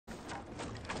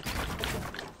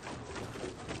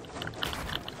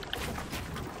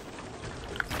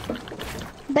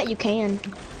Bet you can.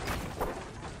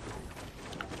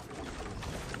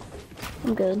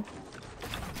 I'm good.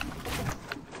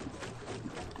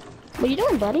 What are you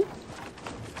doing, buddy?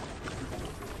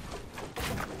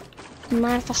 You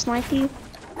mind if I snipe you?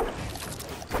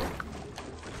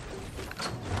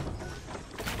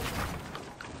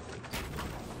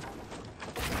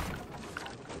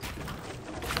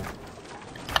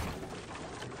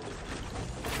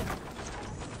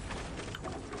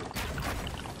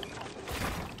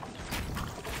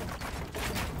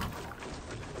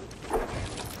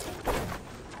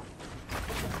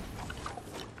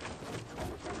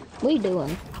 What are you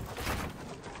doing?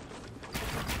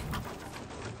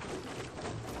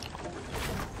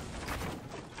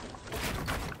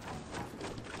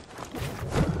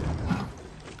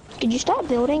 Did you stop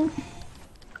building?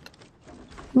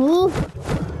 Me?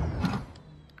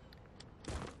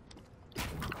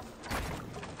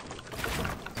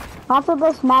 That's what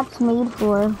this map's made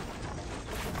for.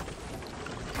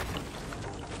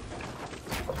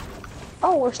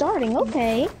 Oh, we're starting,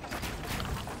 okay.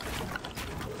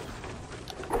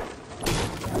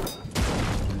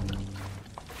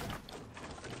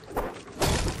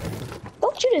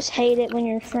 Don't you just hate it when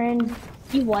your friend,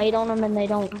 you wait on them and they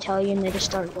don't tell you and they just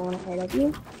start going ahead of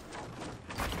you?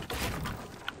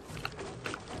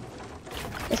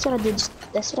 That's what I did,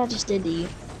 that's what I just did to you.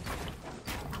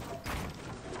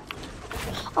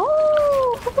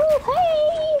 Oh,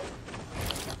 hey!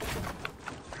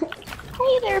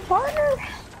 Hey there, partner!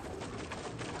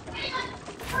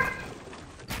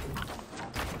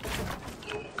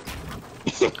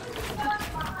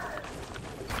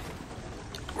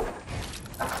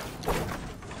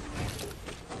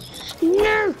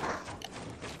 No!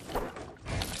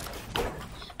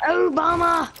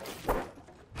 Obama!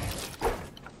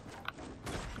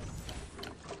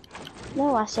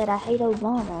 No, I said I hate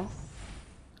Obama.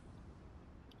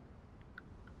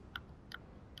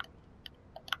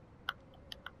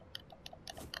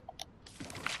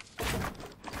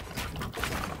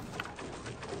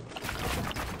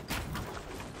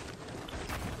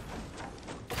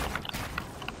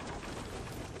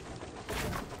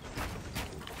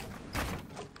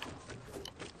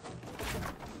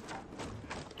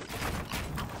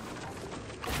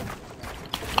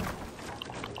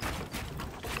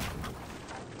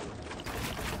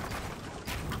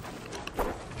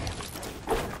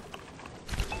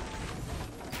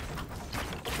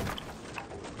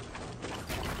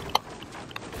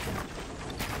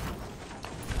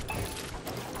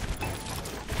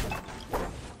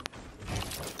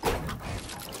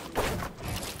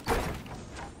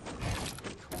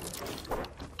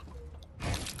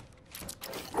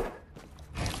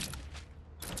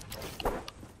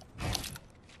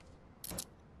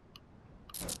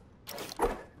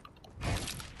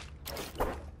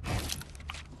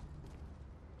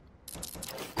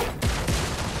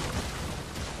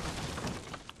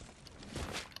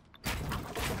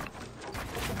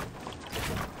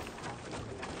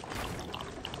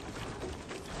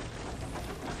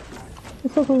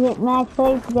 Looks like we hit max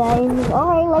life, guys.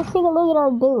 Alright, let's take a look at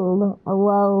our build.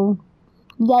 Well,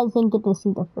 you guys didn't get to see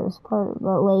the first part,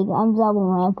 but like, I'm double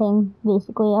ramping,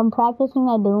 basically. I'm practicing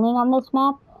my building on this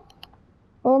map.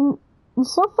 And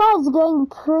so far it's going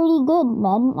pretty good,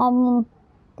 man. I mean,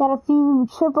 got a few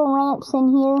triple ramps in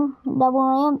here, double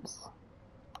ramps.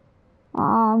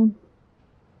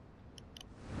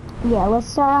 Yeah, let's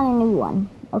start on a new one.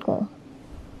 Okay.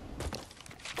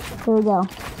 Here we go.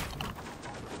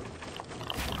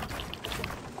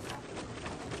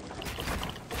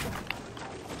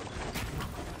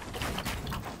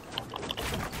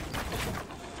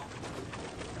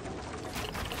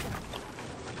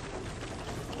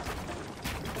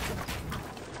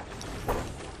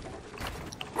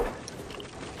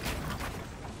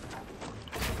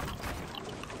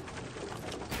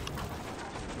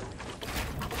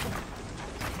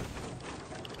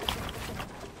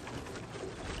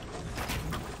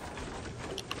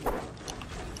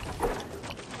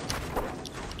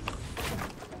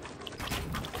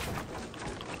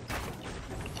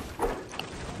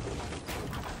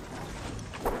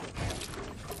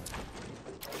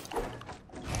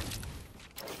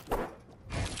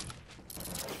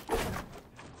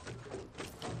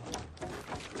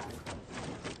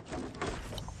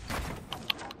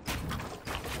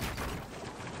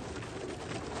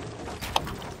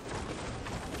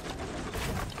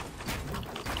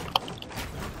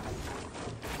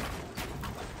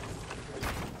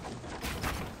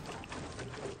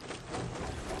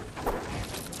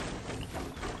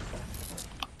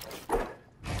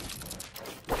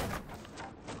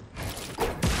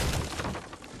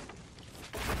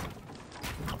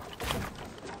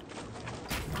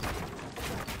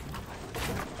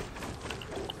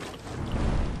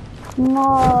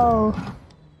 No.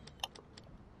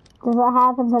 This is what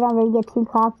happens whenever you get too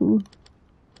cocky.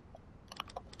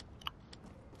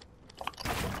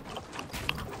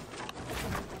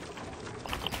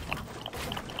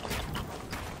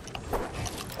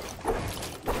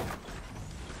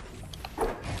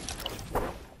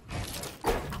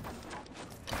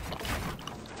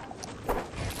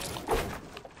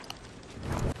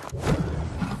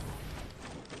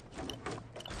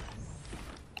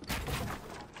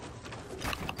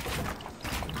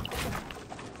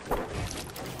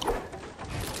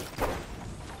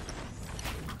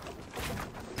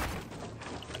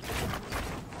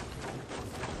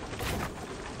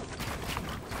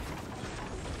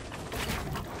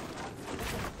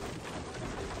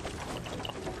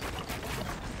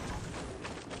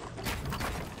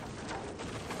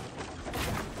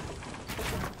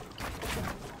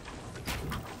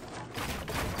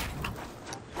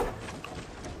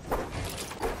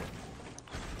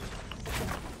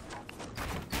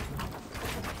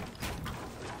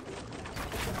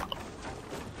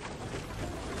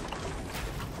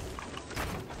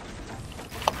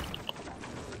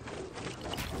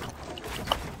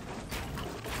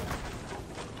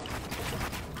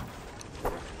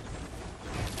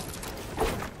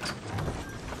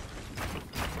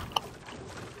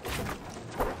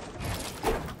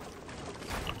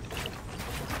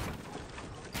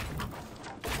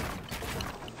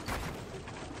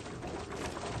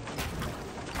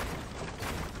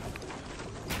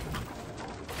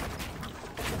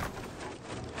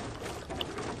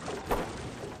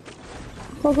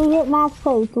 So we hit max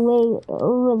place way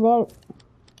over there.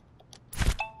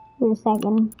 Wait a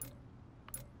second.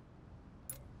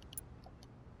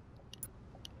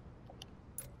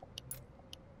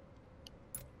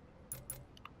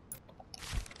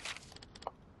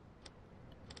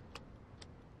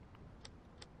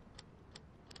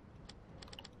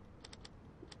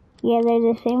 Yeah, they're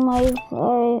the same ways.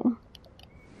 Alright.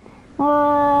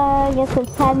 I guess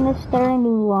it's time to start a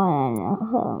new one.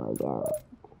 Oh my god.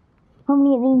 How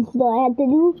many of these do I have to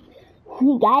do?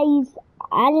 Hey guys,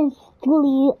 I don't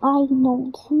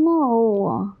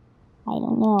know. I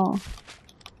don't know.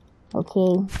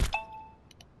 Okay.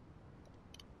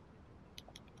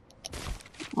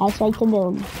 I start to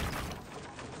build.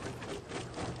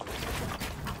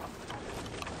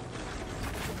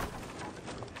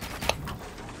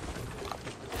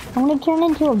 I'm gonna turn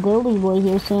into a Buildy boy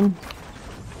here soon.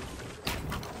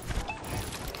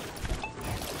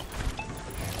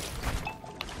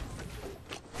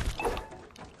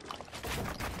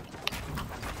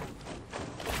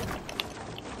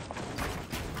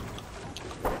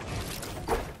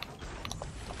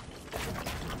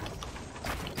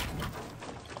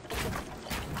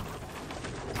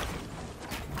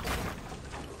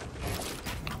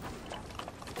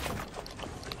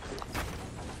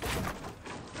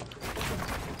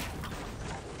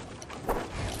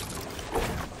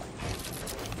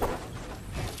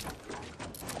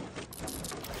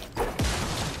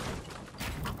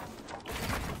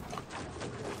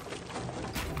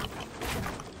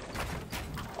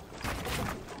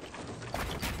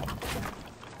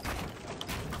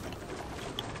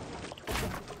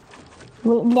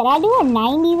 Wait, did I do a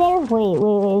 90 there? Wait,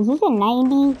 is this a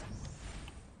 90?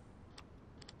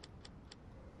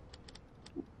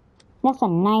 That's a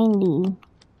 90.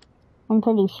 I'm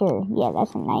pretty sure. Yeah,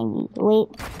 that's a 90. Wait.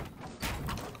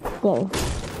 There.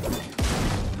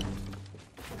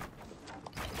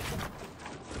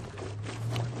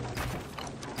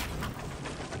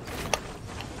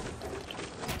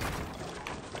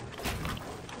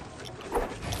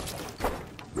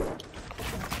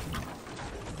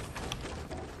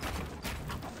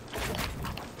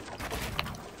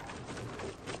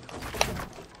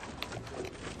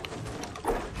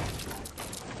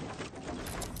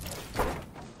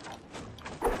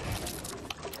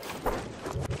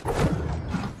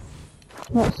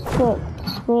 Let's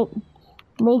split,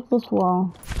 break this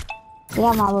wall. Get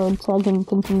out my road so I can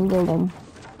continue building.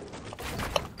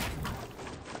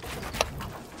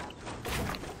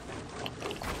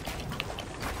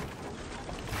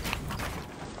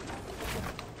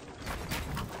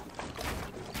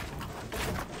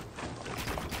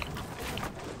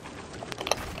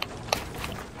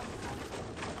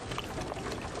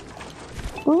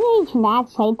 Do we reach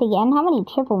max height again? How many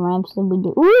triple ramps did we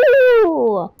do?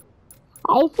 Ooh!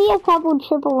 I see a couple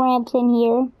triple ramps in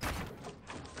here.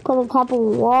 Put a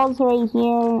couple walls right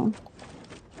here.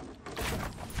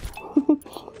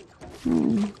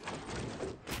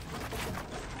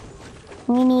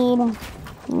 We need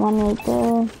one right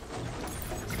there.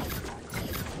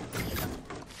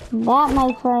 That,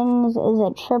 my friends, is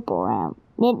a triple ramp.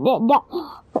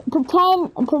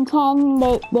 Pretend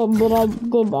that I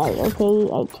did that, okay?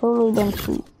 I totally didn't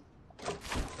cheat.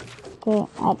 Okay,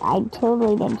 I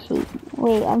totally didn't cheat.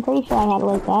 Wait, I'm pretty sure I had it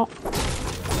like that.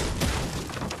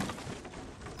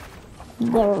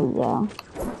 There we go.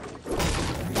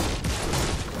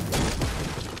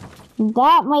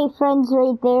 That, my friends,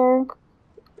 right there,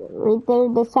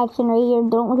 this section right here,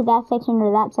 don't look at that section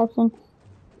or that section,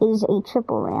 is a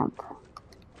triple ramp.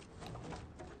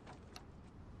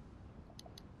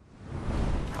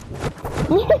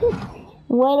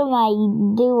 What am I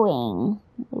doing?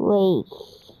 Wait.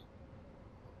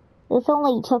 This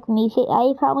only took me,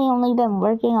 I probably only been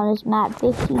working on this map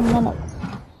 15 minutes.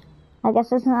 I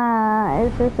guess it's not,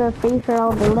 is this a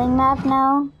free-for-all building map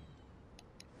now?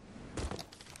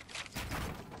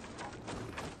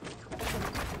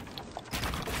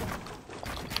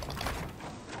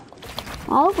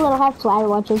 I hope Little Half Flyer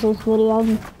watches this video.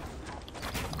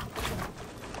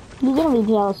 You're gonna be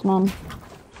jealous, man.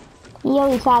 He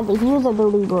always had that he was a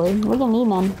Buildy boy. Look at me,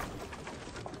 man.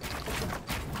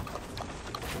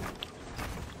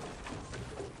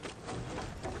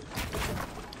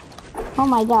 Oh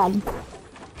my god.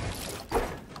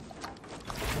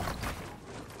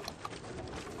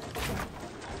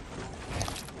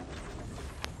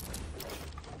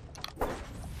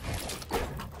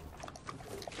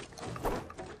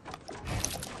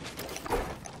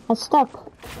 I stuck.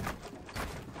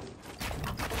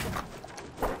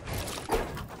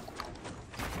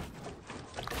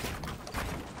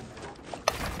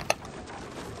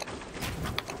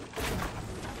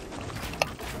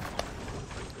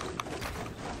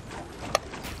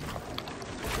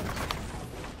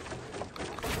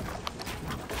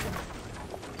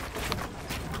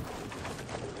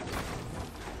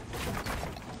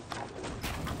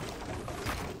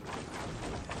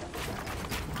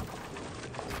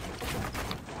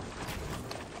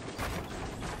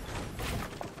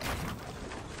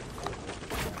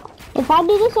 If I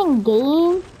do this in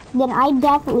game, then I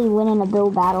definitely win in a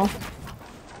build battle.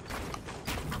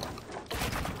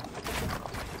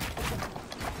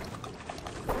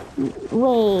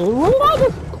 Wait, what did I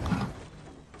just...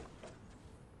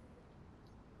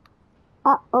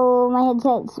 Uh-oh, my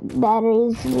headset's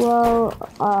battery's low.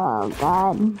 Oh,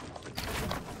 God.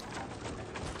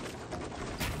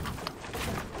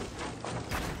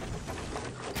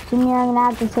 Junior, I'm gonna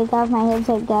have to take off my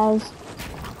headset, guys.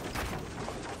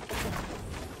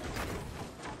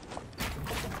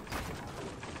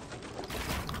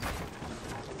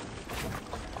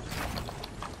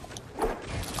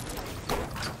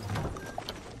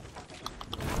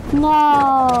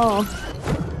 No.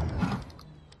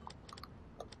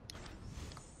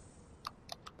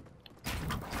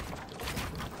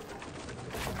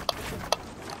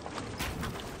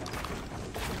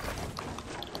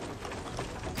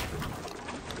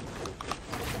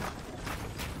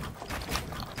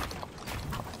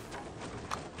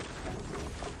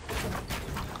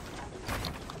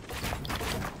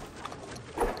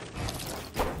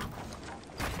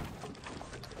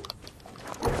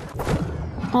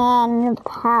 And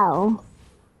how?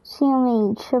 See how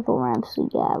many triple ramps we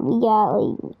got. We got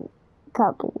like a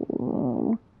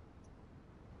couple.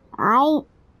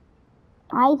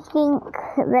 I think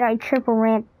that I triple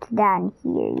ramped down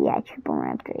here. Yeah, triple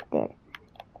ramped right there.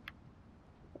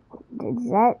 Is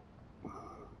that? I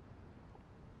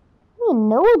don't even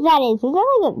know what that is. Is that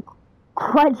like a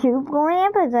quadruple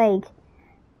ramp? It's like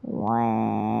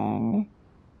one.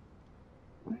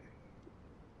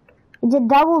 It's a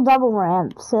double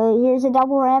ramp. So here's a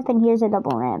double ramp and here's a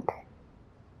double ramp.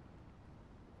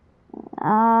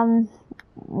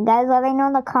 Guys, let me know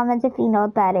in the comments if you know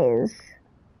what that is.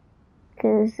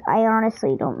 Cause I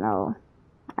honestly don't know.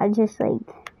 I just like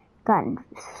gotten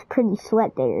pretty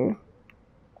sweat there.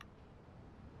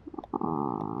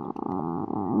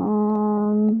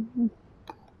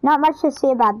 Not much to say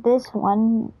about this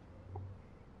one.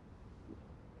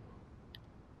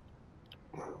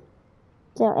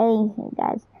 So anyway,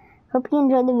 guys, hope you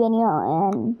enjoyed the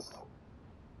video and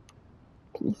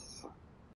peace.